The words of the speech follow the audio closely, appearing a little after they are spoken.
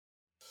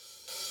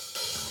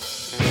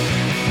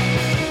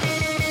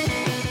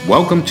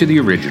Welcome to The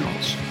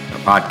Originals, a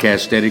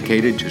podcast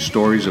dedicated to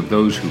stories of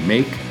those who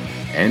make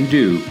and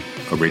do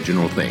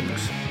original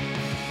things.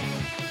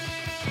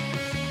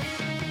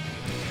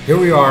 Here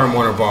we are in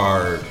one of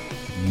our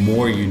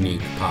more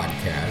unique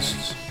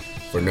podcasts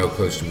for No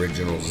Coast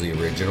Originals, The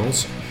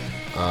Originals.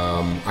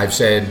 I've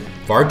said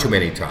far too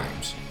many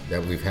times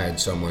that we've had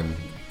someone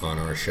on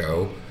our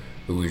show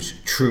who is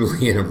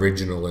truly an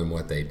original in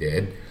what they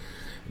did,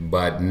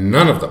 but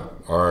none of them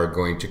are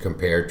going to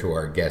compare to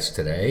our guest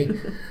today.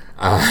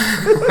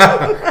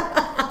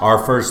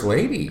 Our first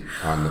lady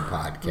on the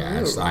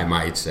podcast, I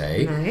might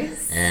say.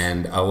 Nice.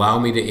 And allow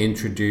me to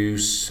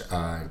introduce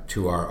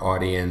to our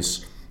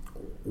audience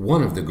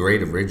one of the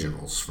great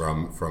originals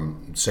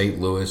from St.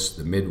 Louis,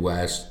 the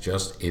Midwest,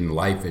 just in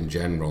life in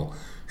general,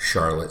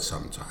 Charlotte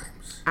Sometimes.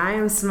 I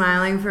am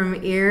smiling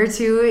from ear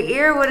to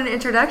ear. What an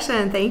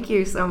introduction. Thank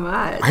you so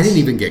much. I didn't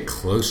even get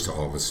close to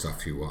all the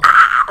stuff you want.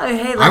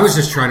 Hey, I was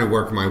just trying to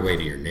work my way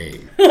to your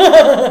name.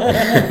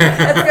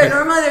 That's good.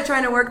 Normally they're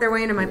trying to work their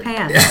way into my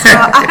pants. So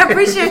I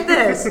appreciate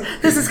this.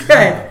 This is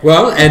good.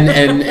 Well,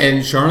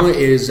 and Charlotte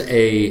is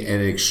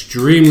an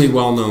extremely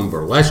well-known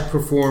burlesque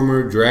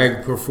performer,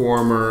 drag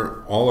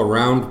performer,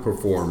 all-around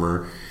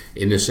performer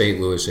in the St.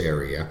 Louis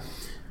area.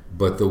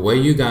 But the way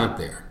you got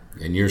there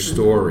and your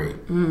story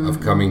of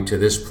coming to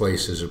this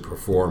place as a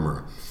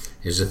performer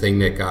is the thing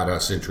that got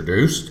us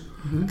introduced.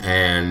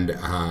 And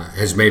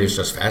has made us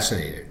just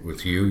fascinated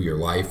with you, your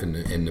life,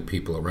 and the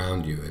people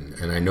around you,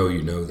 and I know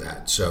you know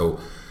that. So,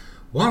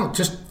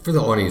 just for the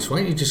audience,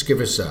 why don't you just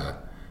give us a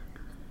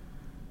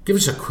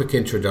quick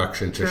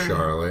introduction to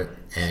Charlotte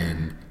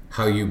and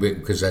how you,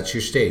 because that's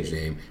your stage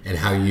name, and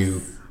how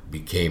you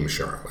became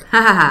Charlotte.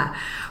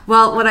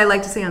 Well, what I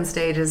like to say on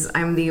stage is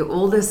I'm the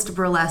oldest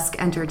burlesque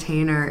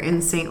entertainer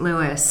in St.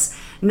 Louis.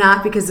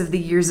 Not because of the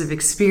years of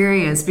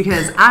experience,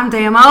 because I'm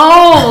damn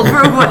old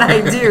for what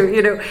I do.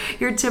 You know,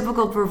 your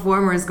typical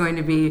performer is going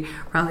to be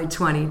probably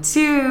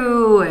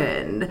 22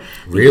 and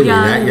really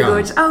that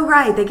young. Oh,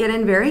 right. They get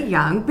in very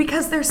young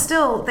because they're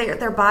still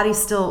their bodies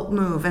still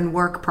move and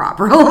work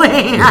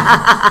properly.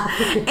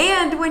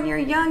 And when you're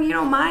young, you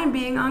don't mind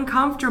being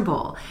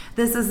uncomfortable.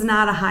 This is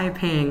not a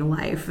high-paying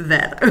life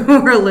that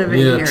we're living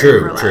here in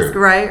burlesque,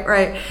 true.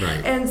 Right.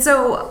 And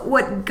so,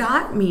 what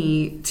got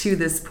me to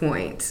this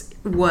point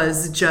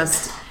was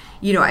just,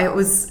 I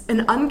was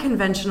an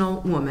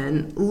unconventional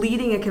woman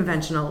leading a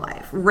conventional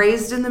life,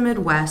 raised in the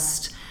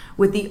Midwest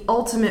with the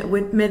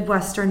ultimate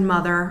Midwestern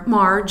mother,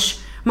 Marge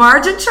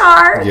in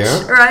charge,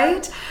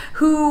 right?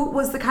 Who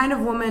was the kind of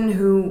woman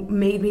who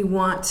made me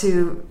want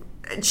to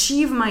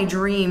achieve my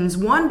dreams.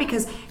 One,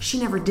 because she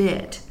never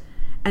did.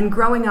 And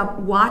growing up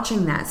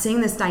watching that,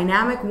 seeing this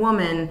dynamic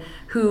woman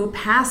who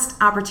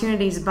passed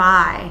opportunities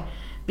by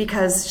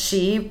because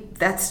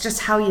that's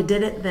just how you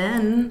did it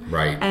then.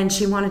 Right. And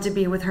she wanted to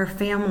be with her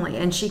family,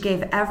 and she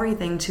gave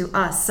everything to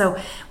us.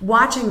 So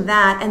watching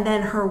that, and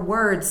then her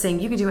words saying,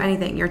 you can do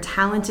anything. You're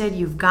talented.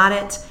 You've got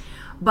it.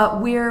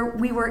 But we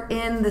were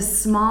in this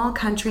small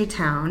country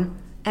town,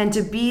 and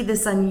to be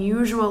this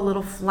unusual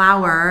little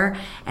flower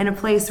in a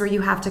place where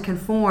you have to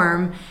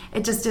conform,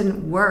 it just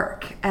didn't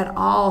work at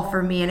all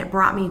for me, and it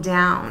brought me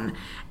down.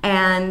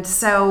 And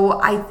so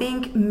I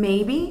think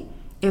maybe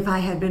if I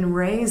had been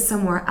raised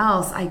somewhere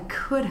else, I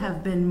could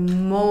have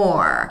been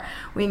more.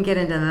 We can get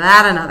into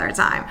that another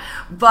time.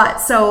 But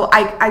so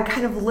I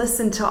kind of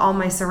listened to all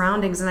my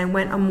surroundings, and I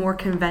went a more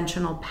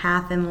conventional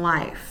path in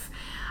life.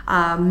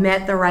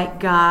 Met the right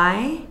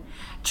guy,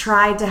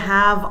 tried to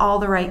have all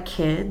the right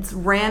kids,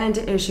 ran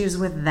into issues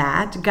with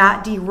that,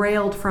 got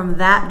derailed from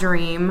that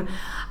dream.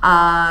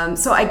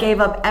 So I gave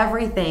up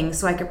everything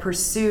so I could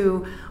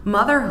pursue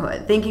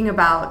motherhood, thinking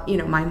about,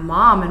 my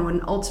mom and what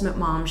an ultimate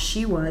mom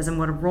she was and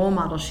what a role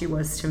model she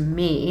was to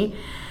me.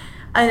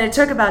 And it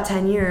took about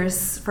 10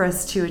 years for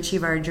us to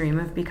achieve our dream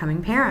of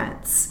becoming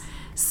parents.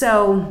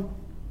 So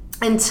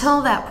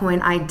until that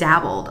point, I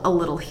dabbled a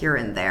little here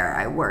and there.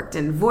 I worked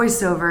in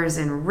voiceovers,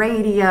 in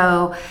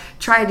radio,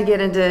 tried to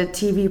get into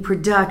TV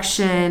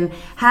production,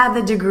 had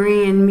the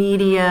degree in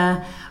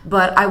media,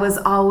 but I was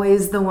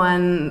always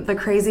the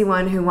crazy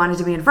one who wanted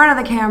to be in front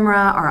of the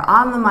camera or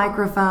on the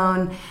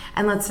microphone.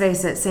 And let's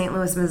face it, St.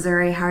 Louis,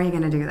 Missouri, how are you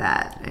going to do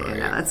that?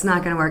 Right. It's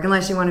not going to work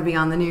unless you want to be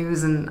on the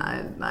news, and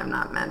I'm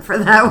not meant for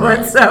that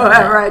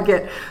whatsoever. I'd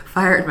get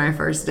fired my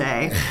first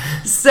day.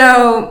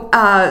 So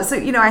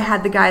I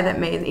had the guy that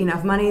made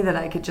enough money that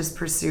I could just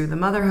pursue the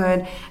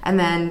motherhood, and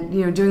then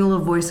doing a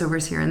little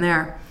voiceovers here and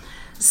there.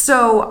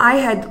 So I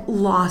had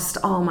lost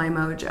all my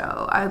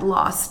mojo. I'd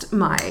lost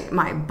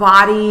my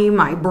body,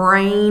 my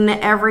brain,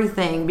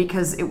 everything,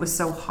 because it was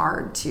so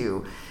hard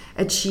to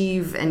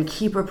achieve and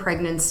keep a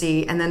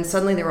pregnancy. And then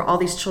suddenly there were all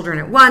these children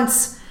at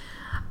once.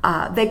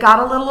 They got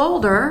a little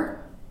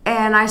older,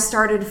 and I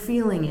started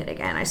feeling it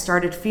again. I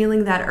started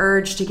feeling that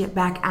urge to get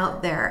back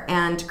out there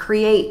and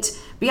create.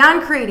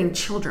 Beyond creating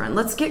children,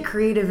 let's get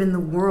creative in the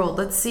world.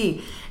 Let's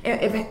see.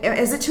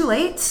 Is it too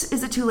late?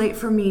 Is it too late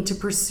for me to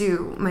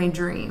pursue my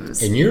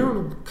dreams? And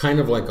you're kind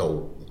of like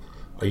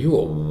a Are you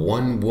a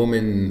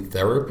one-woman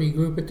therapy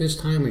group at this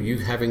time? Are you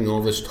having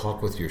all this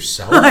talk with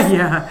yourself?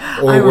 Yeah.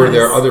 Or were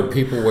there other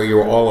people where you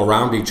were all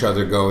around each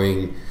other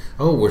going,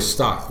 oh, we're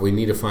stuck, we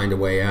need to find a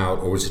way out?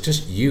 Or was it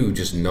just you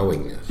just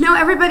knowing this? No,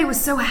 everybody was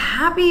so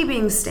happy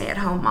being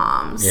stay-at-home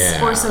moms.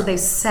 Yeah. Or so they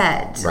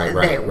said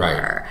they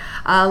were.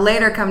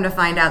 Later, come to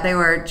find out, they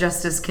were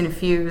just as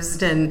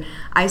confused and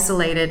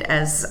isolated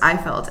as I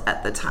felt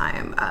at the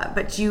time.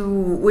 But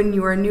when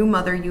you are a new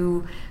mother,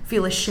 you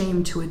feel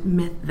ashamed to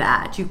admit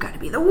that. You've got to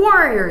be the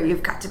warrior.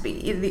 You've got to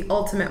be the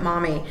ultimate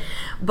mommy.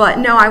 But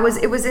no,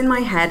 it was in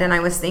my head, and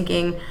I was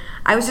thinking,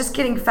 I was just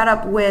getting fed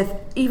up with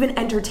even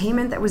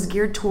entertainment that was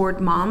geared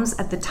toward moms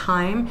at the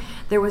time.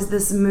 There was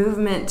this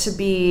movement to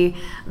be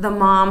the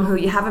mom who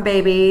you have a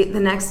baby, the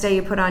next day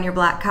you put on your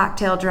black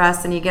cocktail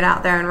dress and you get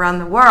out there and run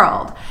the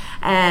world.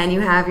 And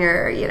you have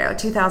your,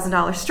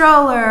 $2,000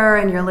 stroller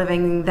and you're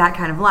living that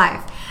kind of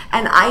life.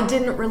 And I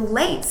didn't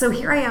relate. So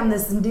here I am,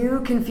 this new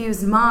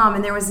confused mom,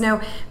 and there was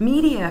no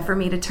media for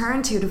me to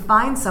turn to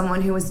find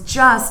someone who was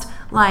just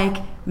like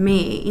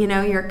me.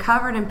 You're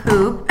covered in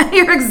poop,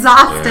 you're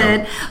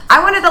exhausted. Yeah.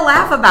 I wanted to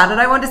laugh about it.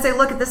 I wanted to say,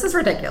 look, this is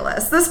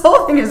ridiculous. This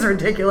whole thing is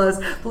ridiculous.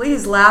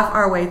 Please laugh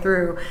our way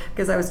through,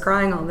 because I was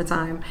crying all the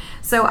time.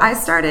 So I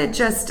started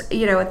just,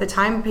 at the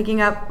time picking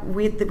up,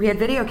 we had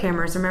video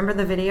cameras. Remember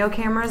the video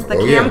cameras, the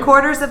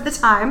camcorders of the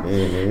time?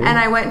 Mm-hmm. And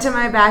I went into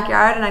my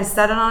backyard and I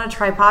set it on a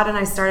tripod and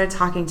I started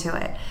talking to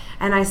it.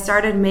 And I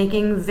started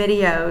making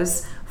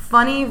videos,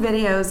 funny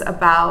videos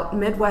about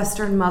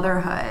Midwestern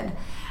motherhood.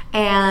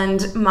 And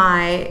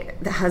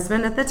the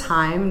husband at the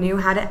time knew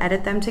how to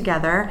edit them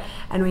together,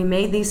 and we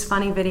made these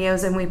funny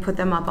videos and we put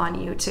them up on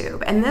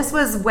YouTube. And this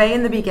was way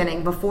in the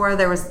beginning, before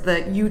there was the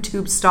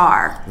YouTube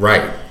star.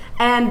 Right.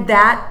 And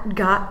that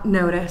got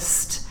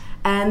noticed.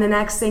 And the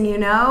next thing you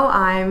know,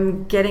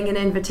 I'm getting an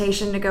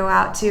invitation to go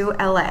out to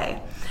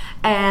LA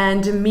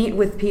and meet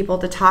with people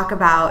to talk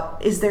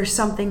about, is there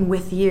something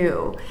with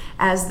you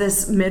as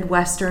this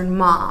Midwestern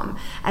mom?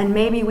 And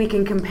maybe we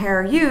can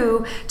compare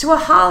you to a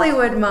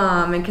Hollywood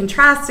mom and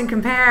contrast and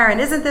compare,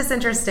 and isn't this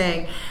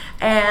interesting?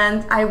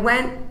 And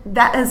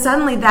and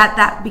suddenly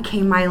that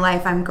became my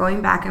life. I'm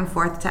going back and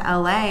forth to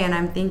LA and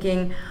I'm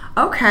thinking,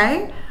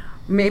 okay,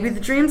 maybe the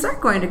dreams are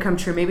going to come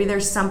true. Maybe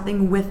there's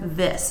something with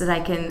this that I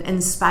can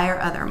inspire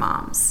other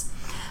moms.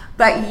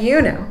 But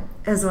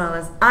as well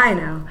as I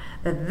know,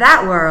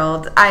 that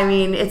world,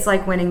 it's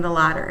like winning the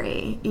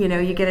lottery. You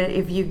get it,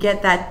 if you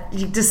get that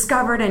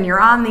discovered and you're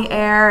on the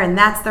air and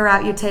that's the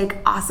route you take,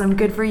 awesome,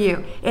 good for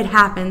you. It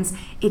happens.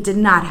 It did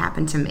not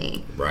happen to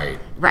me. Right.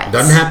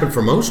 Doesn't happen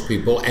for most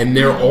people, and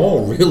they're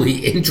all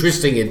really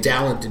interesting and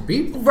talented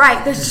people.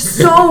 Right. There's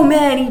so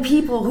many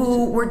people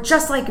who were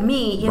just like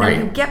me.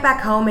 You get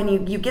back home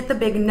and you get the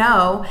big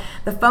no,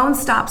 the phone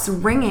stops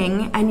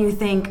ringing and you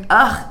think,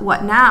 ugh,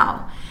 what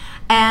now?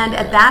 And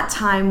at that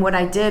time, what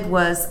I did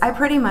was I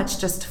pretty much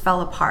just fell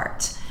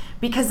apart.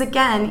 Because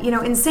again,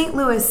 in St.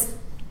 Louis,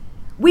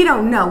 we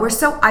don't know. We're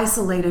so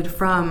isolated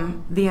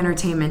from the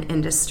entertainment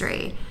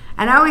industry.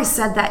 And I always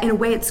said that in a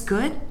way it's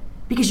good,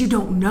 because you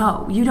don't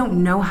know. You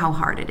don't know how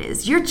hard it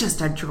is. You're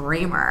just a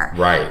dreamer.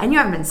 Right. And you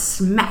haven't been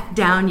smacked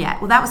down yet.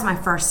 Well, that was my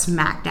first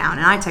smack down,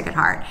 and I took it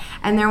hard.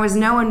 And there was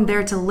no one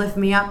there to lift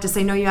me up to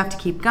say, no, you have to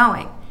keep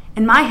going.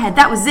 In my head,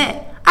 that was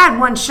it. I had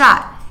one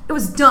shot. It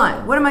was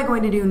done. What am I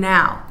going to do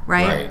now,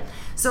 right?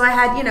 So I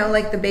had,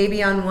 like the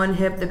baby on one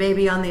hip, the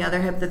baby on the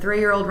other hip, the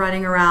 3-year-old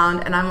running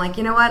around, and I'm like,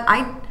 you know what?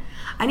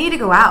 I need to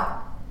go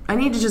out. I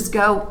need to just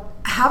go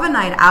have a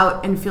night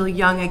out and feel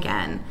young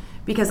again,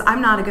 because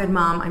I'm not a good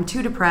mom. I'm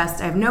too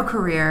depressed. I have no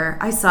career.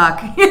 I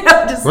suck.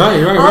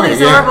 All these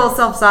horrible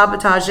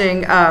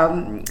self-sabotaging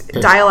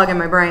dialogue in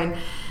my brain.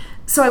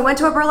 So I went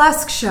to a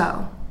burlesque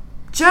show,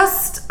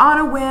 just on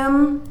a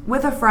whim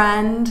with a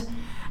friend.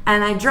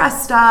 And I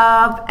dressed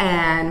up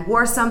and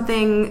wore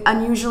something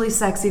unusually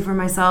sexy for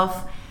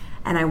myself,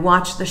 and I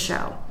watched the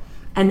show.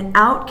 And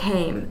out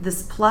came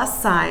this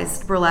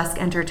plus-sized burlesque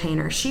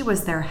entertainer. She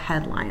was their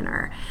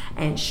headliner,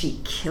 and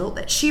she killed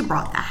it. She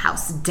brought the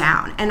house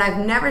down, and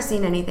I've never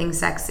seen anything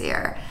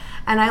sexier.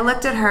 And I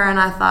looked at her and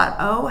I thought,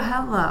 oh,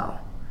 hello.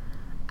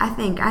 I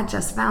think I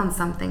just found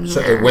something here. So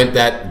it went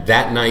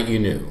that night you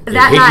knew.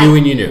 That hit night, you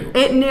and you knew.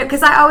 It knew,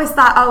 because I always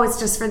thought, oh, it's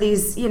just for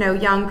these,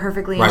 young,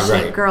 perfectly in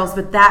shape girls.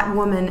 But that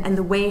woman and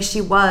the way she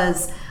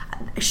was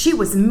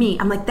me.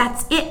 I'm like,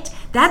 that's it.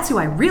 That's who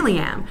I really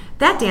am.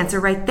 That dancer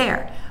right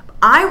there.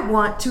 I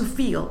want to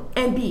feel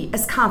and be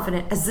as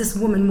confident as this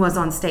woman was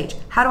on stage.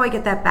 How do I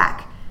get that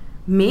back?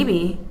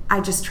 Maybe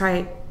I just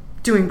try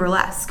doing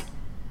burlesque.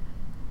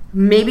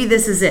 Maybe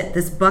this is it.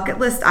 This bucket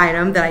list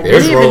item that I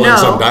didn't even know.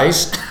 Some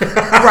dice.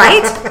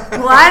 Right?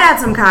 Well, I'd had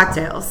some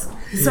cocktails.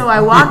 So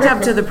I walked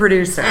up to the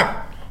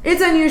producer.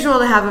 It's unusual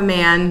to have a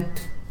man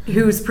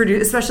who's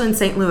produced, especially in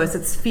St. Louis,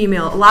 it's a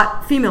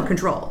lot female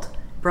controlled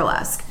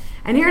burlesque.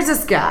 And here's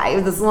this guy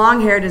with his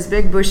long hair and his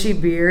big bushy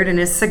beard and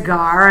his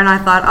cigar. And I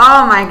thought,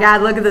 oh my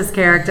God, look at this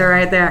character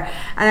right there.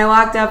 And I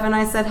walked up and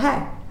I said,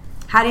 hey,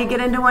 how do you get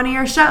into one of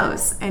your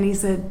shows? And he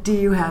said, do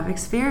you have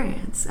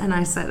experience? And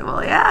I said,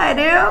 well, yeah, I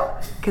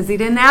do. Because he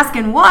didn't ask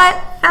in what.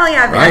 Hell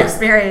yeah, I've got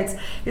experience.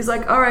 He's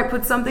like, all right,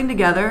 put something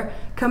together.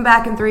 Come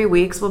back in 3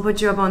 weeks. We'll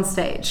put you up on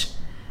stage.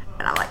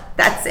 And I'm like,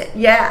 that's it.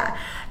 Yeah.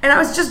 And I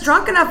was just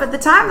drunk enough at the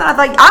time that I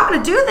thought, I'm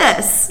going to do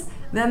this.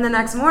 Then the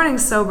next morning,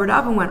 sobered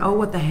up and went, oh,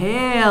 what the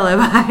hell have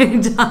I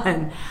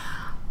done?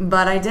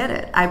 But I did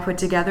it. I put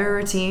together a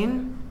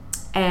routine.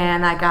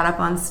 And I got up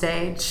on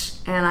stage,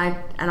 and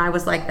I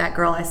was like that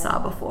girl I saw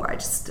before.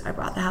 I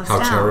brought the house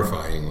down. How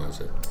terrifying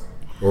was it?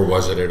 Or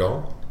was it at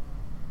all?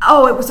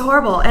 Oh, it was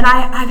horrible. And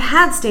I've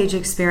had stage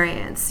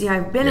experience.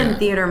 I've been in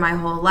theater my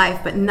whole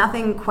life, but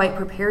nothing quite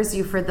prepares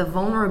you for the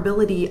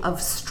vulnerability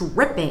of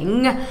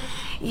stripping,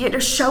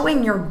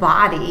 showing your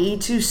body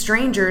to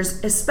strangers,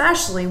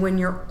 especially when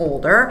you're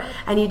older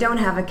and you don't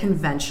have a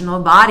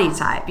conventional body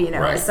type.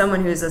 As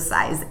someone who's a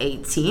size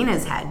 18,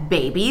 has had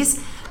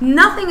babies,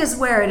 nothing is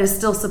where it is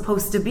still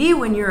supposed to be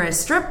when you're a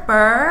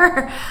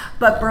stripper.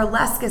 But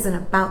burlesque isn't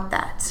about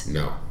that.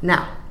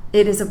 No.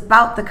 It is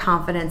about the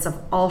confidence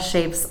of all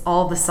shapes,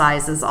 all the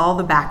sizes, all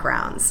the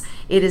backgrounds.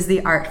 It is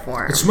the art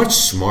form. It's much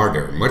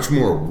smarter, much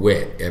more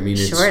wit. I mean,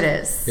 sure it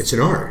is. It's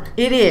an art.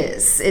 It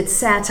is. It's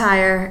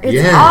satire.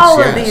 It's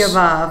all of the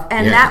above.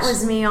 And that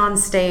was me on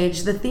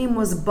stage. The theme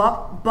was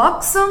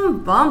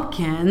Buxom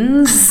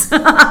Bumpkins. And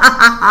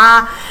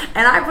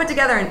I put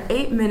together an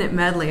 8-minute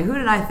medley. Who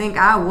did I think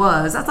I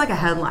was? That's like a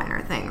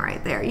headliner thing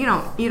right there. You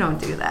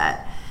don't do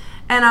that.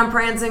 And I'm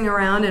prancing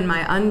around in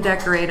my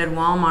undecorated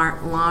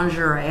Walmart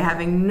lingerie,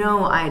 having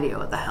no idea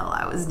what the hell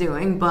I was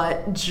doing,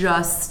 but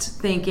just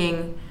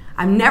thinking,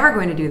 I'm never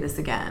going to do this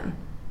again.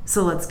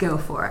 So let's go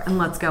for it, and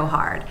let's go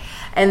hard.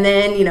 And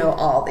then,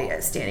 all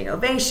the standing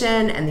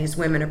ovation, and these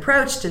women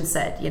approached and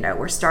said,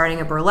 we're starting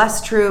a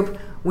burlesque troupe.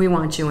 We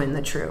want you in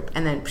the troupe.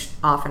 And then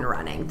off and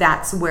running.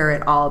 That's where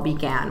it all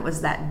began, was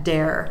that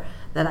dare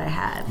that I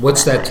had.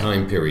 What's that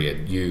time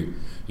period?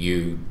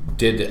 You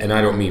did, and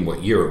I don't mean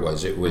what year it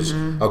was. It was,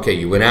 okay,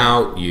 you went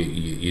out,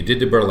 you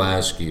did the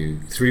burlesque,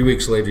 3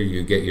 weeks later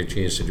you get your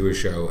chance to do a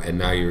show, and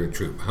now you're a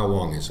troupe. How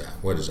long is that?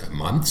 What is that,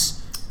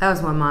 months? That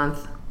was 1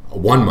 month.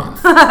 1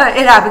 month?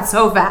 It happened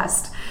so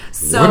fast.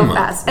 So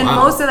fast. Wow. And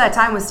most of that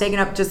time was taken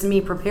up just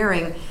me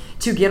preparing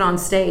to get on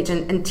stage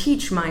and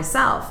teach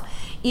myself.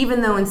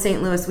 Even though in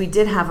St. Louis we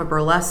did have a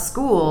burlesque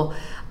school,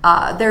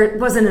 there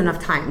wasn't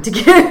enough time to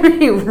get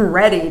me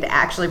ready to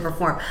actually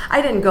perform.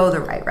 I didn't go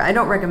the right route. I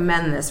don't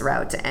recommend this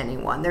route to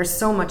anyone. There's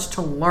so much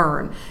to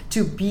learn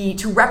to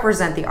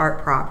represent the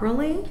art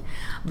properly,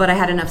 but I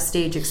had enough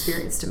stage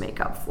experience to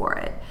make up for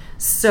it.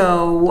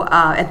 So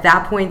at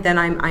that point, then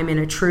I'm in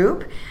a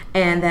troupe,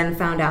 and then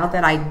found out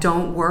that I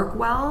don't work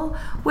well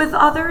with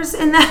others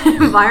in that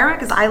environment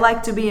because I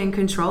like to be in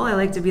control. I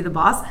like to be the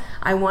boss.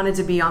 I wanted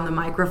to be on the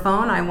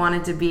microphone. I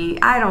wanted to be,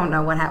 I don't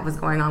know what was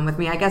going on with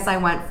me. I guess I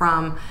went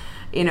from,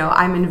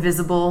 I'm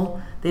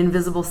invisible, the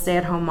invisible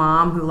stay-at-home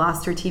mom who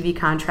lost her TV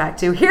contract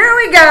to, here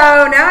we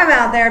go, now I'm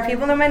out there,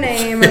 people know my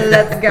name,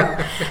 let's go.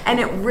 And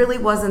it really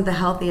wasn't the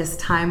healthiest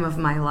time of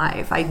my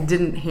life. I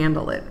didn't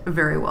handle it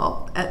very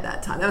well at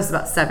that time. That was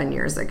about 7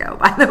 years ago,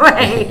 by the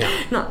way,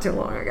 not too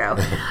long ago.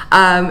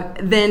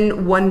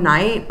 Then one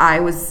night I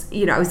was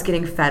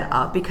getting fed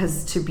up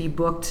because to be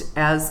booked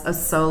as a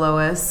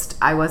soloist,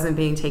 I wasn't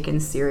being taken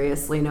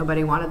seriously.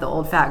 Nobody wanted the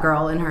old fat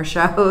girl in her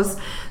shows.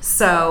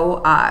 So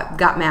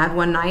got mad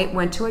one night,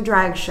 went to a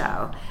drag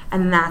show.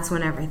 And that's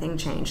when everything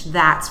changed.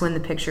 That's when the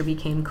picture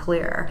became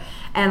clear.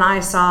 And I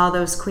saw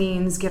those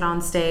queens get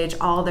on stage,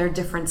 all their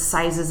different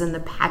sizes in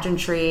the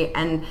pageantry,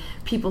 and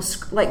people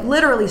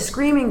literally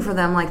screaming for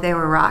them like they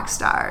were rock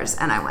stars.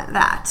 And I went,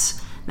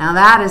 now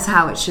that is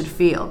how it should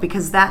feel,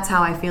 because that's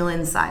how I feel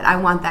inside. I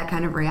want that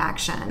kind of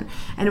reaction.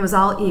 And it was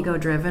all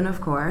ego-driven,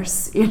 of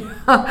course.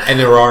 And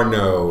there are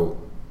no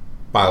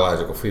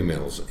biological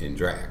females in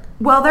drag.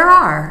 Well, there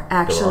are,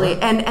 actually.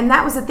 There are. And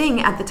that was the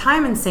thing. At the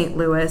time in St.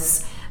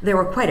 Louis, there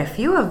were quite a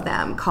few of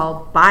them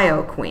called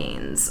bio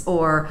queens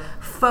or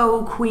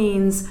faux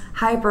queens,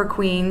 hyper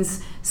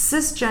queens,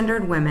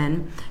 cisgendered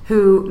women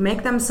who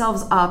make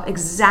themselves up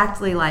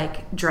exactly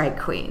like drag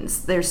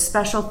queens. There's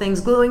special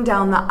things, gluing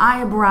down the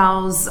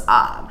eyebrows,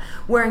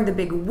 wearing the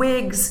big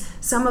wigs,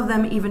 some of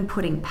them even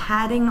putting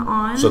padding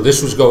on. So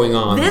this was going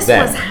on This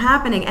then. was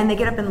happening, and they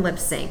get up and lip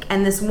sync.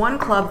 And this one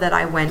club that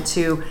I went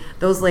to,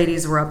 those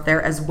ladies were up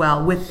there as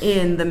well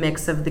within the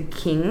mix of the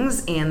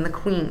kings and the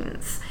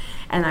queens.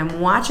 And I'm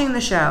watching the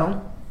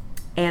show,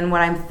 and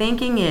what I'm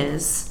thinking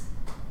is,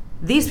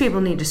 these people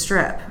need to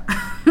strip.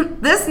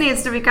 This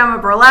needs to become a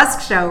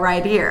burlesque show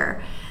right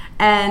here.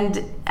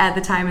 And at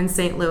the time in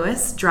St.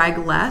 Louis,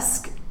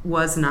 Draglesque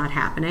was not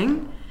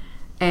happening.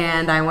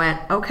 And I went,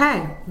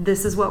 okay,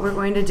 this is what we're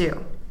going to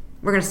do.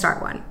 We're going to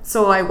start one.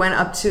 So I went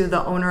up to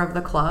the owner of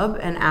the club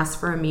and asked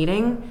for a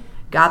meeting,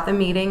 got the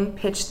meeting,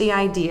 pitched the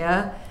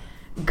idea,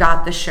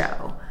 got the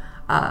show.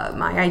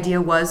 My idea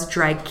was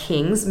drag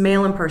kings,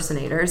 male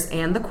impersonators,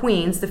 and the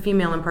queens, the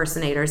female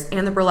impersonators,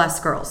 and the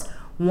burlesque girls.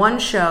 One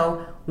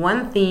show,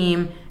 one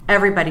theme,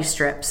 everybody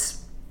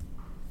strips.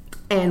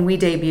 And we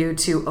debuted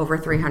to over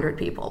 300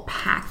 people,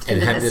 packed And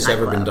into had this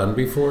ever been done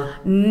before?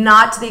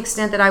 Not to the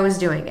extent that I was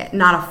doing it.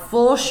 Not a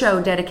full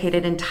show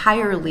dedicated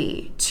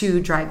entirely to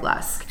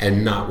Draglesk.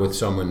 And not with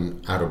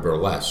someone out of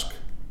burlesque.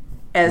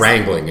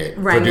 Producing it.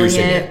 And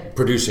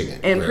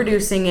really.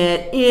 producing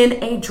it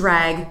in a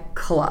drag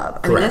club.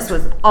 I mean, Correct. this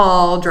was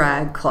all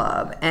drag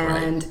club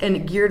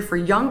and geared for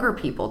younger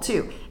people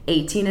too,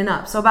 18 and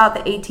up. So about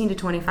the 18 to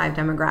 25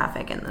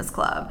 demographic in this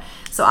club.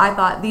 So I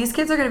thought these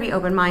kids are going to be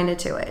open-minded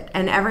to it.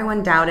 And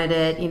everyone doubted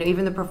it. You know,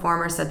 even the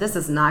performer said this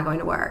is not going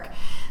to work.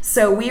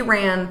 So we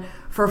ran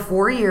for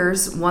 4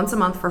 years, once a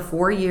month for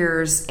 4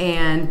 years,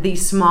 and the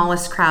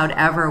smallest crowd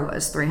ever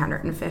was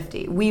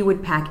 350. We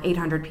would pack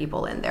 800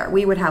 people in there.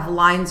 We would have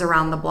lines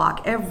around the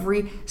block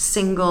every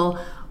single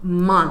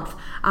month.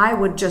 I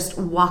would just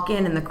walk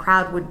in and the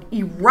crowd would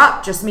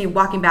erupt, just me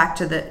walking back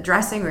to the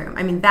dressing room.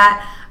 I mean,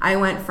 I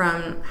went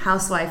from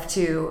housewife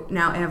to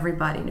now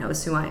everybody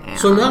knows who I am.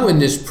 So now in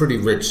this pretty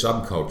rich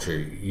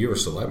subculture, you're a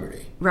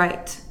celebrity.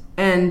 Right.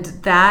 And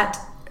that,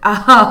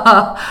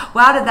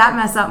 wow, did that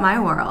mess up my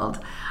world?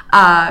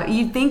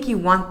 You think you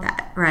want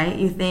that, right?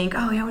 You think,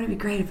 oh, yeah, wouldn't it be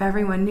great if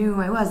everyone knew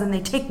who I was and they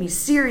take me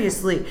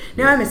seriously?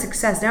 Now I'm a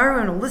success. Now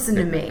everyone will listen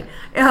to me.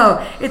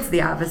 Oh, it's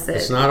the opposite.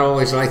 It's not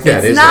always like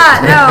that, it's is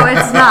not. it? No,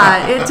 it's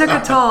not. It took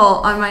a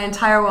toll on my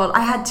entire world.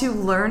 I had to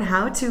learn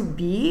how to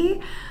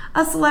be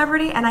a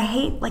celebrity, and I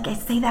hate, like, I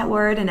say that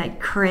word and I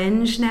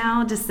cringe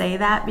now to say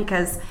that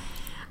because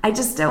I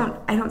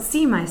don't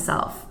see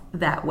myself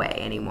that way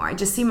anymore. I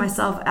just see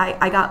myself,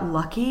 I got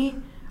lucky.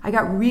 I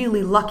got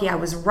really lucky. I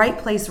was right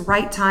place,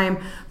 right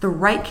time, the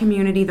right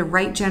community, the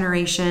right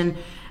generation,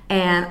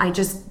 and I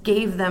just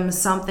gave them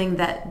something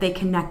that they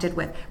connected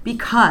with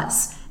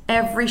because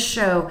every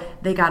show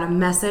they got a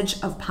message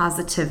of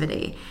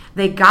positivity.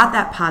 They got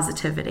that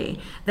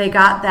positivity. They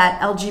got that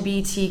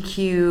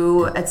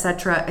LGBTQ,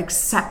 etc.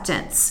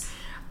 acceptance.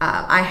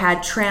 I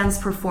had trans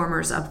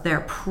performers up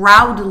there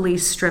proudly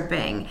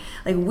stripping.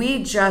 Like,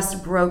 we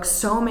just broke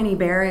so many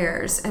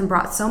barriers and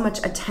brought so much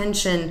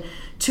attention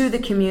to the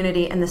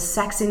community and the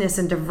sexiness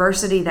and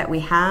diversity that we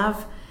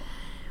have.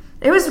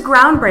 It was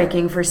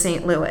groundbreaking for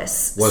St.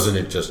 Louis. Wasn't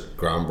it just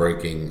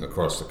groundbreaking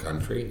across the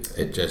country?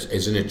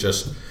 Isn't it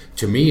just,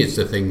 to me, it's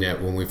the thing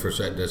that when we first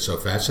said that's so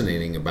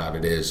fascinating about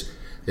it is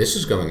this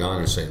is going on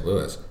in St.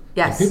 Louis.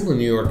 Yes. And people in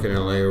New York and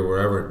LA or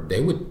wherever,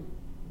 they would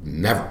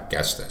never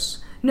guess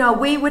this. No,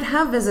 we would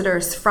have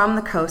visitors from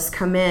the coast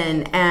come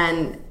in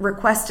and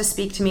request to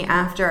speak to me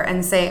after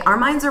and say, our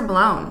minds are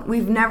blown.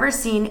 We've never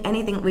seen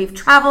anything. We've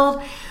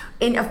traveled.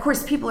 And of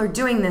course, people are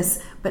doing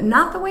this, but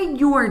not the way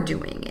you're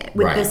doing it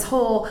with this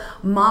whole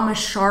Mama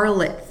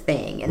Charlotte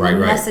thing and the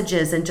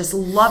messages and just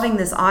loving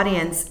this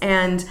audience.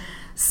 And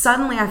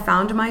suddenly I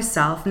found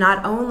myself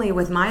not only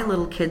with my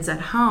little kids at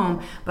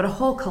home, but a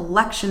whole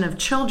collection of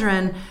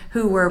children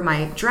who were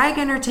my drag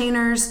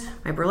entertainers,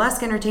 my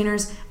burlesque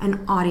entertainers,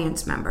 and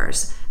audience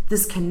members.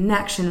 This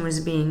connection was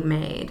being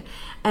made.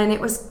 And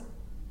it was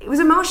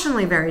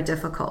emotionally very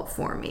difficult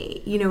for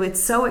me. You know,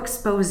 it's so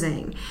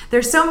exposing.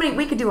 There's so many,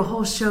 we could do a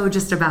whole show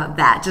just about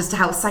that, just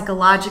how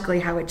psychologically,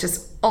 how it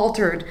just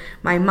altered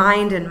my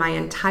mind and my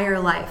entire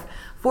life.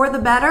 For the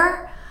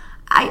better,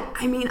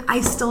 I mean, I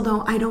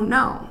don't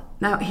know.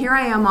 Now, here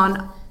I am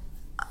on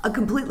a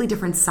completely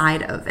different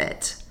side of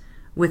it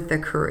with the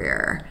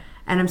career.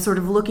 And I'm sort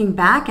of looking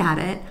back at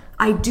it.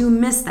 I do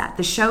miss that.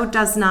 The show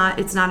it's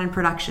not in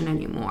production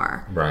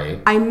anymore.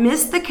 Right. I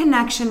miss the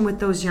connection with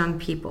those young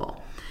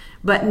people.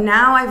 But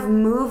now I've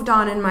moved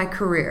on in my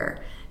career.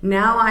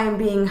 Now I'm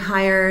being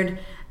hired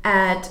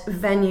at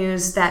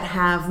venues that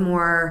have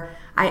more,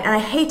 and I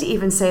hate to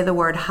even say the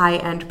word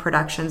high-end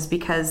productions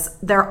because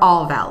they're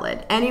all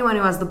valid. Anyone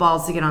who has the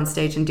balls to get on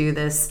stage and do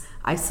this,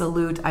 I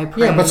salute, I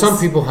praise. Yeah, but some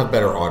people have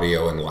better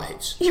audio and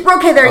lights.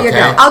 Okay, there you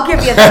go. I'll give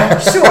you that.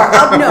 Sure.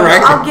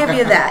 I'll give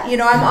you that. You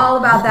know, I'm all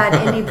about that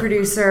indie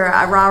producer,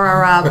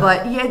 rah.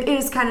 But yeah, it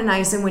is kind of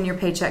nice, and when your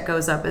paycheck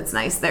goes up, it's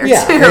nice there, too.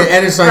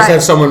 And it's nice to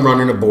have someone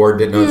running a board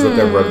that knows what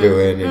they're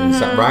doing. And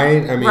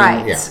right? I mean,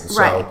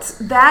 right.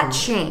 That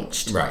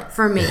changed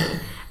for me.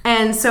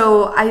 And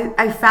so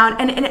I found,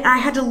 and I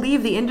had to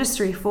leave the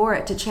industry for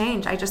it to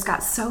change. I just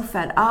got so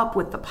fed up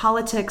with the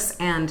politics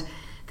and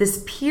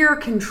this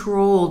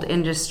peer-controlled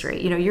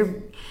industry. You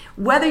know,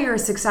 whether you're a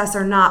success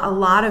or not, a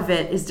lot of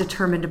it is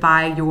determined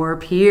by your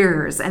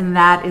peers, and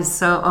that is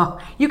so.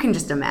 You can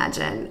just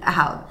imagine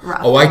how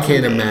rough. I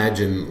can't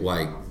imagine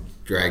like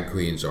drag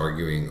queens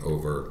arguing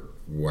over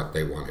what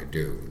they want to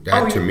do.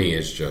 That to me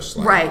is just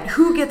like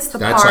who gets the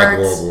that's parts. like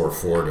World War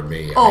IV to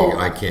me.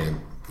 I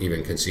can't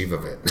even conceive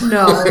of it.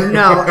 No.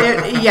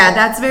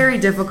 That's very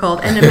difficult.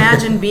 And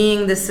imagine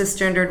being this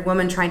cisgendered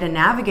woman trying to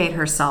navigate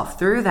herself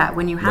through that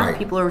when you have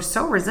people who are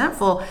so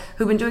resentful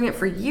who've been doing it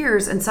for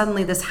years, and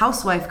suddenly this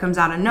housewife comes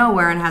out of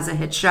nowhere and has a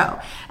hit show.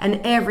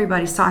 And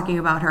everybody's talking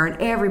about her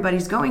and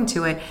everybody's going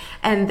to it.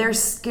 And they're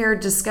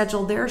scared to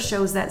schedule their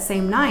shows that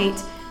same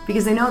night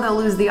because they know they'll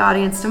lose the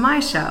audience to my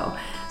show.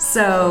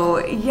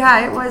 So,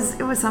 yeah, it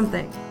was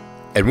something.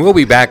 And we'll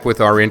be back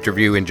with our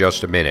interview in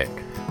just a minute.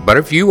 But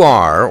if you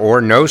are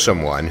or know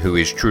someone who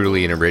is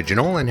truly an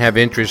original and have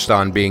interest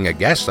on being a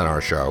guest on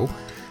our show,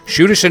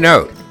 shoot us a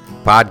note,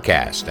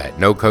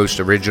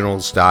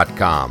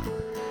 podcast@nocoastoriginals.com.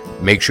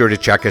 Make sure to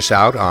check us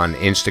out on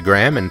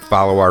Instagram and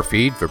follow our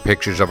feed for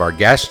pictures of our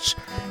guests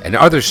and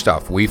other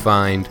stuff we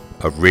find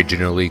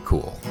originally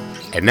cool.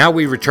 And now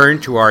we return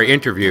to our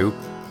interview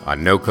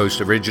on No Coast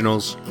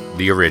Originals,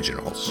 The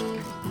Originals.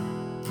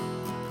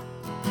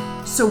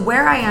 So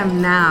where I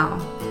am now,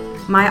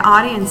 my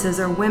audiences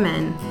are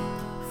women,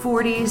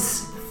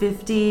 40s,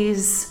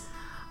 50s,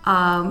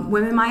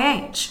 women my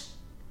age.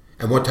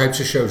 And what types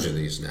of shows are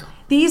these now?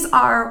 These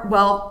are,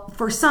 well,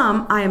 for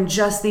some, I am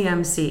just the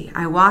MC.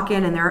 I walk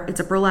in and it's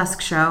a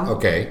burlesque show.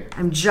 Okay.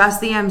 I'm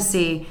just the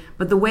MC,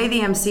 but the way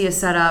the MC is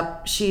set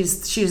up,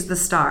 she's the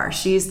star.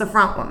 She's the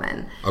front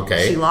woman.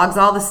 Okay. She logs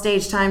all the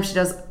stage time. She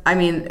does,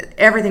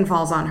 everything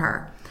falls on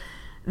her.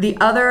 The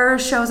other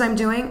shows I'm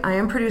doing, I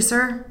am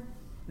producer.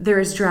 There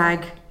is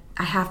drag.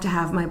 I have to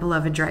have my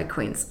beloved drag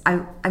queens.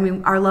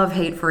 Our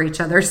love-hate for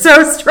each other is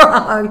so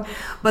strong.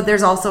 But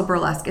there's also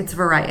burlesque. It's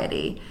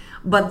variety.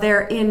 But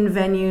they're in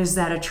venues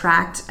that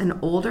attract an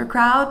older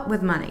crowd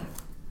with money.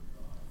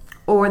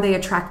 Or they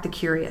attract the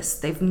curious.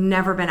 They've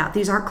never been out.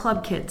 These aren't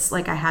club kids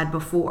like I had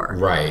before.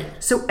 Right.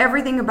 So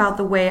everything about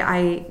the way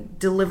I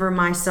deliver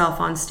myself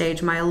on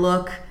stage, my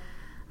look,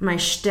 my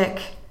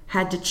shtick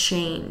had to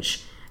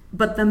change.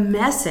 But the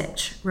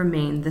message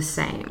remained the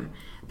same.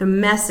 The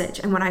message,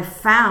 and what I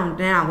found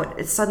now, what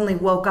it suddenly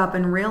woke up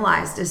and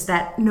realized is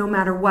that no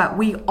matter what,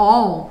 we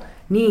all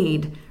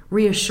need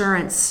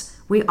reassurance.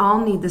 We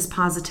all need this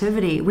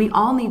positivity. We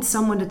all need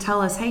someone to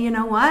tell us, hey, you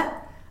know what?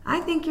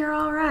 I think you're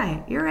all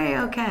right. You're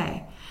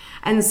A-okay.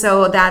 And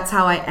so that's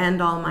how I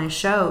end all my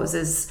shows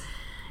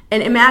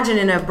and imagine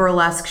in a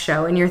burlesque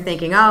show and you're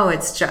thinking, oh,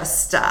 it's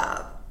just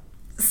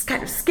it's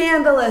kind of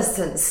scandalous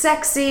and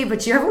sexy,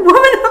 but you have a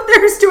woman up there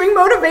who's doing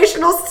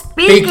motivational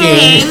speaking.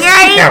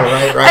 Right?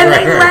 Yeah,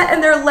 right.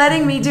 And they're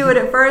letting me do it.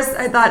 At first,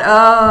 I thought,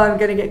 oh, I'm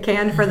going to get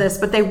canned for this,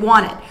 but they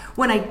want it.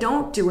 When I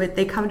don't do it,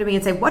 they come to me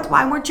and say,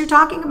 why weren't you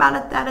talking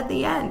about that at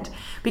the end?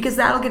 Because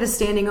that'll get a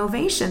standing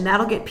ovation.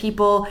 That'll get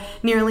people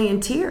nearly in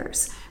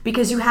tears.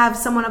 Because you have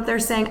someone up there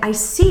saying, I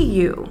see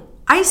you.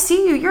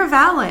 You're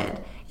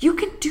valid. You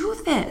can do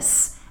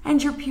this.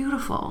 And you're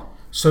beautiful.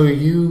 So are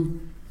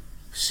you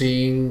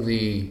seeing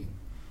the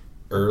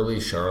early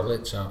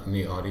Charlottes out in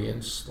the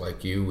audience,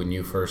 like you when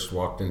you first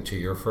walked into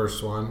your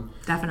first one?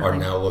 Definitely. Are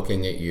now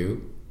looking at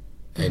you,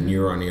 and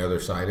you're on the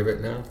other side of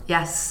it now?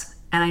 Yes,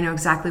 and I know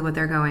exactly what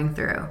they're going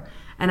through,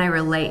 and I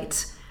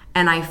relate.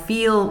 And I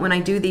feel when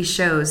I do these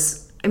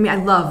shows, I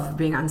love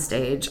being on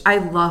stage. I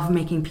love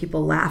making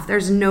people laugh.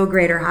 There's no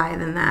greater high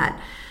than that.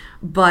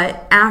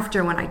 But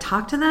after, when I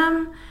talk to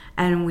them,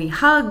 and we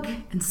hug,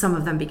 and some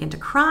of them begin to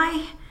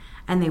cry,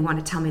 and they want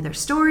to tell me their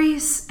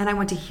stories, and I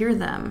want to hear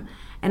them,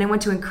 and I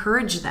want to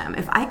encourage them.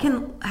 If I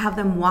can have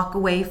them walk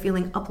away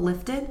feeling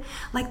uplifted,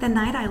 like the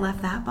night I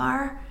left that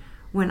bar,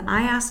 when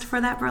I asked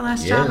for that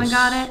burlesque job and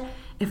got it,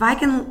 if I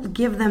can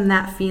give them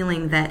that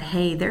feeling that,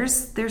 hey,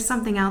 there's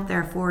something out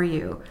there for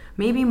you,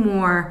 maybe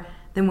more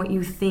than what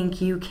you think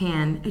you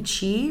can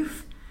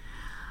achieve,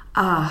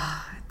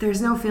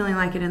 there's no feeling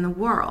like it in the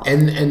world.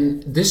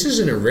 And this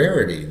isn't a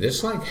rarity.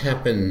 This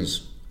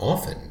happens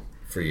often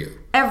for you.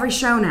 Every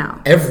show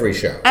now. Every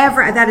show.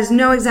 That is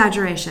no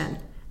exaggeration.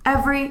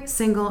 Every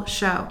single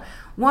show.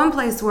 One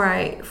place where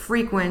I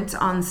frequent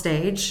on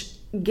stage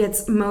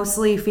gets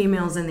mostly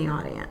females in the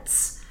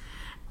audience.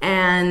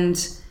 And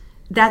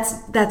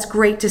that's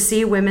great to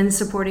see, women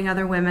supporting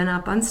other women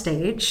up on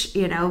stage.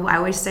 I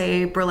always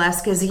say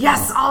burlesque is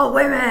yes, all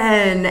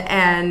women.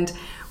 And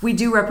we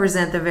do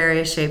represent the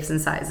various shapes and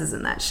sizes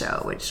in that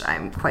show, which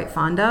I'm quite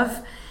fond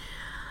of.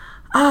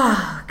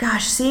 Oh,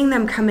 gosh, seeing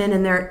them come in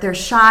and they're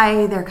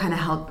shy, they're kind of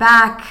held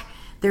back,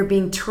 they're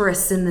being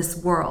tourists in this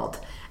world.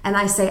 And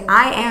I say,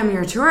 I am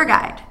your tour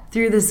guide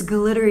through this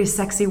glittery,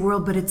 sexy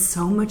world, but it's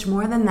so much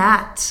more than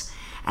that.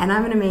 And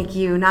I'm going to make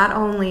you not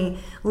only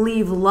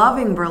leave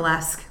loving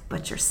burlesque,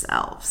 but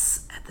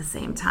yourselves at the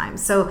same time.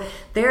 So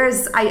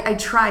I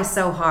try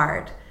so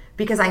hard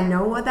because I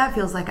know what that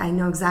feels like. I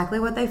know exactly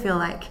what they feel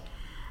like.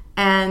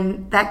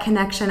 And that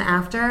connection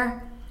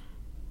after,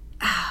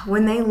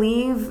 when they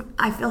leave,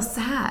 I feel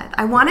sad.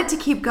 I want it to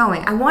keep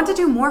going. I want to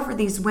do more for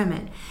these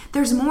women.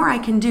 There's more I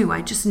can do.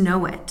 I just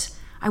know it.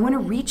 I want to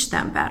reach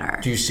them better.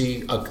 Do you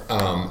see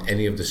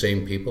any of the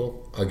same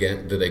people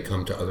again? Do they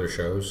come to other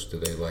shows? Do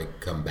they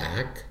come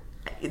back?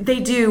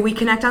 They do. We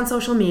connect on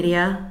social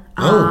media.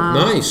 Oh,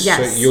 nice.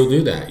 Yes. So you'll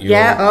do that.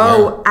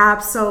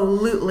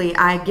 Absolutely.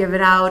 I give it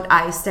out.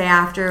 I stay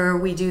after.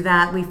 We do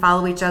that. We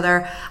follow each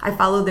other. I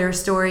follow their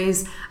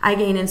stories. I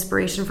gain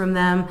inspiration from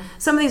them.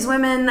 Some of these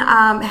women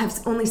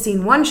have only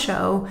seen one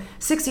show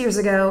 6 years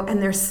ago,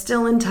 and they're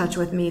still in touch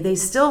with me. They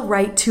still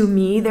write to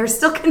me. They're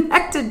still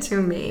connected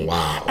to me.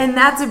 Wow. And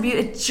that's a beauty.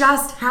 It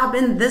just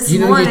happened this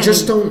morning. You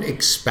just don't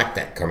expect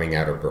that coming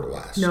out of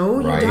burlesque.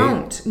 No, right? You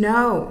don't.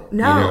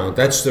 No.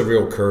 That's the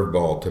real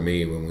curveball to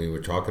me when we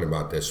were talking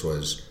about this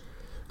was,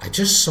 I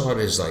just saw it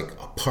as like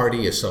a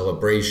party, a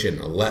celebration,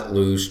 a let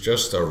loose,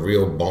 just a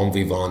real bon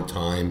vivant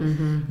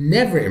time.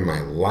 Never in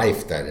my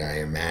life that I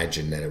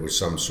imagined that it was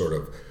some sort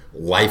of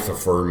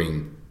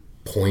life-affirming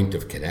point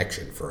of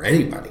connection for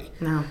anybody.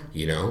 No.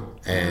 You know?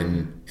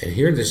 And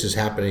here this is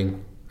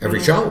happening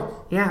every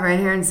show. Yeah, right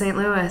here in St.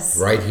 Louis.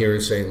 Right here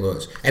in St.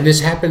 Louis. And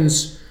this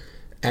happens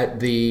at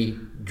the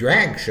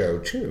drag show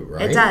too,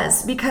 right? It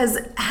does, because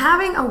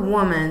having a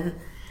woman,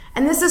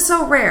 and this is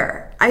so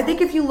rare, I think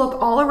if you look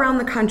all around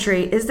the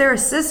country, is there a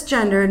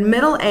cisgendered,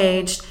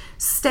 middle-aged,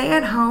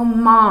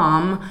 stay-at-home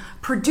mom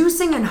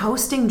producing and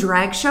hosting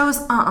drag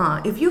shows?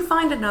 If you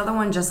find another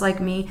one just like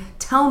me,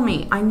 tell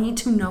me. I need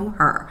to know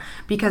her,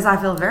 because I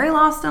feel very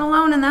lost and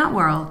alone in that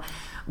world.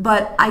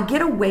 But I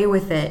get away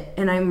with it,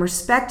 and I'm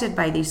respected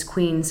by these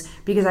queens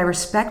because I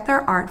respect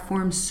their art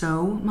form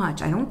so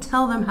much. I don't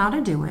tell them how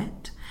to do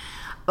it,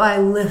 but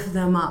I lift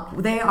them up.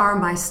 They are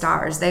my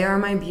stars. They are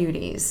my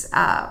beauties.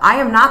 I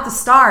am not the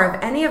star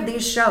of any of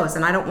these shows,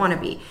 and I don't want to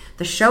be.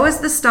 The show is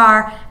the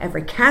star.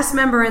 Every cast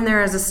member in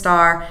there is a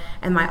star,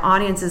 and my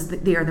audience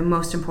they are the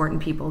most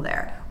important people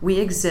there. We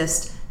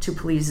exist to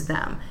please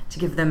them, to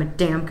give them a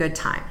damn good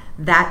time.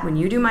 That, when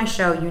you do my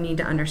show, you need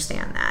to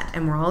understand that,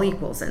 and we're all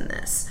equals in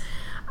this.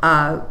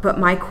 But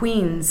my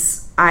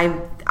queens,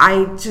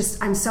 I'm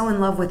so in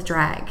love with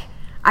drag.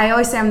 I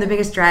always say I'm the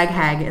biggest drag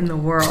hag in the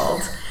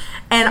world.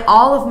 And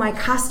all of my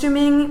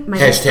costuming...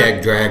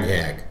 Hashtag drag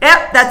hag.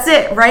 Yep, that's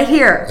it, right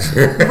here.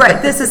 Right,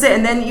 this is it.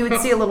 And then you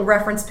would see a little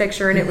reference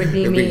picture and it would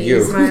be me. Be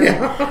you.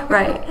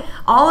 Right.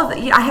 All of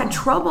I had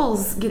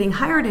troubles getting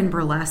hired in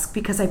burlesque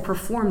because I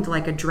performed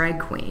like a drag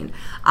queen.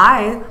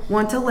 I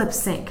want to lip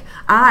sync.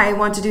 I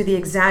want to do the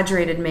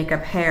exaggerated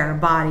makeup, hair,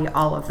 body,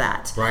 all of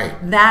that. Right.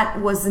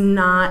 That was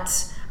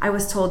not... I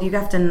was told, you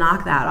have to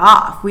knock that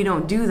off. We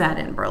don't do that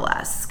in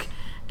burlesque.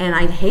 And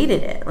I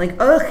hated it. Like,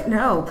 ugh,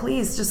 no,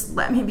 please just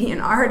let me be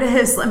an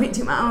artist. Let me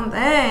do my own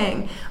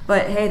thing.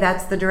 But hey,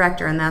 that's the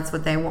director and that's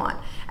what they want.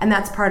 And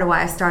that's part of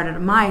why I started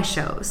my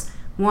shows.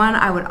 One,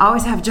 I would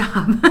always have a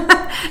job.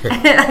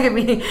 And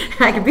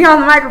I could be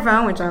on the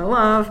microphone, which I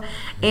love.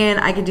 And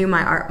I could do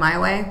my art my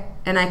way.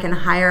 And I can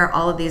hire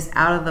all of these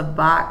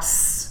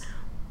out-of-the-box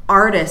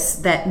artists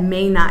that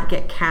may not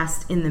get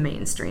cast in the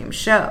mainstream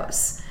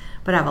shows,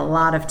 but have a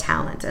lot of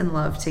talent and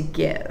love to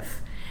give.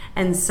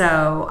 And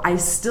so I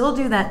still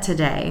do that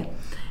today.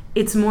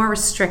 It's more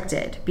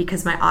restricted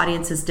because my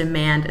audiences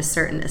demand a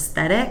certain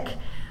aesthetic.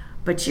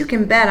 But you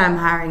can bet I'm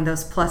hiring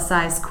those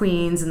plus-size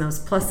queens and those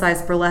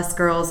plus-size burlesque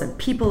girls and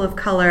people of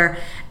color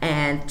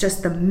and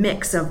just the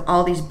mix of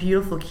all these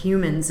beautiful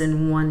humans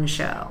in one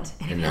show.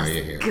 And now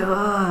you're here.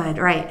 Good,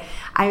 right.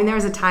 I mean, there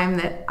was a time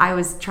that I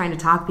was trying to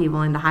talk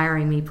people into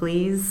hiring me.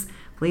 Please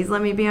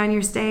let me be on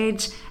your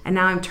stage. And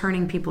now I'm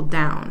turning people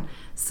down.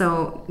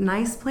 So,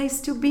 nice place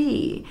to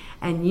be.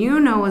 And you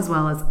know as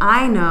well as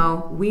I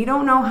know, we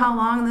don't know how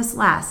long this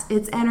lasts.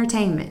 It's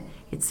entertainment.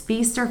 It's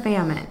feast or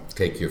famine.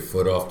 Take your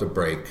foot off the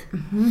brake.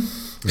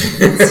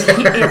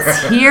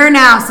 It's here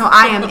now, so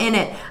I am in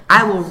it.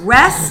 I will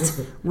rest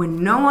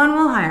when no one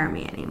will hire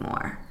me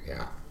anymore.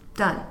 Yeah.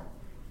 Done.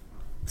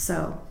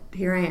 So,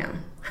 here I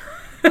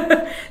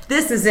am.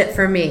 This is it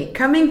for me.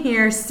 Coming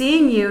here,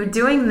 seeing you,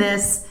 doing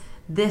this.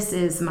 This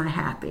is my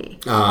happy.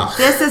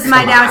 This is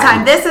my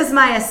downtime. This is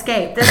my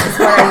escape. This is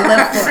where I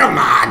live for. Come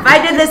on. If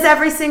I did this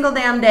every single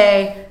damn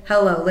day,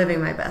 hello,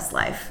 living my best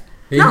life.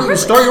 You need to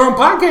start your own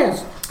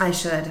podcast. I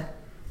should.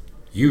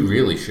 You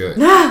really should.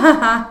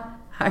 I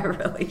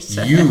really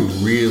should. You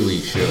really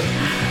should.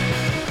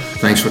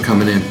 Thanks for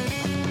coming in.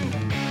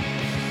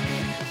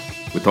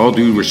 With all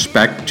due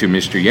respect to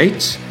Mr.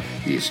 Yates,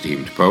 the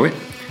esteemed poet,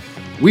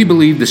 we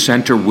believe the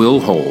center will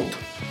hold.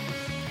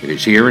 It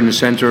is here in the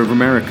center of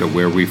America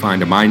where we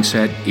find a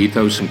mindset,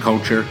 ethos, and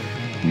culture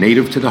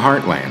native to the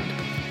heartland,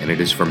 and it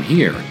is from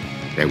here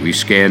that we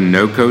scan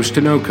no coast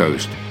to no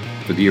coast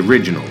for the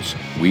originals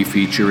we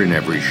feature in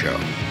every show.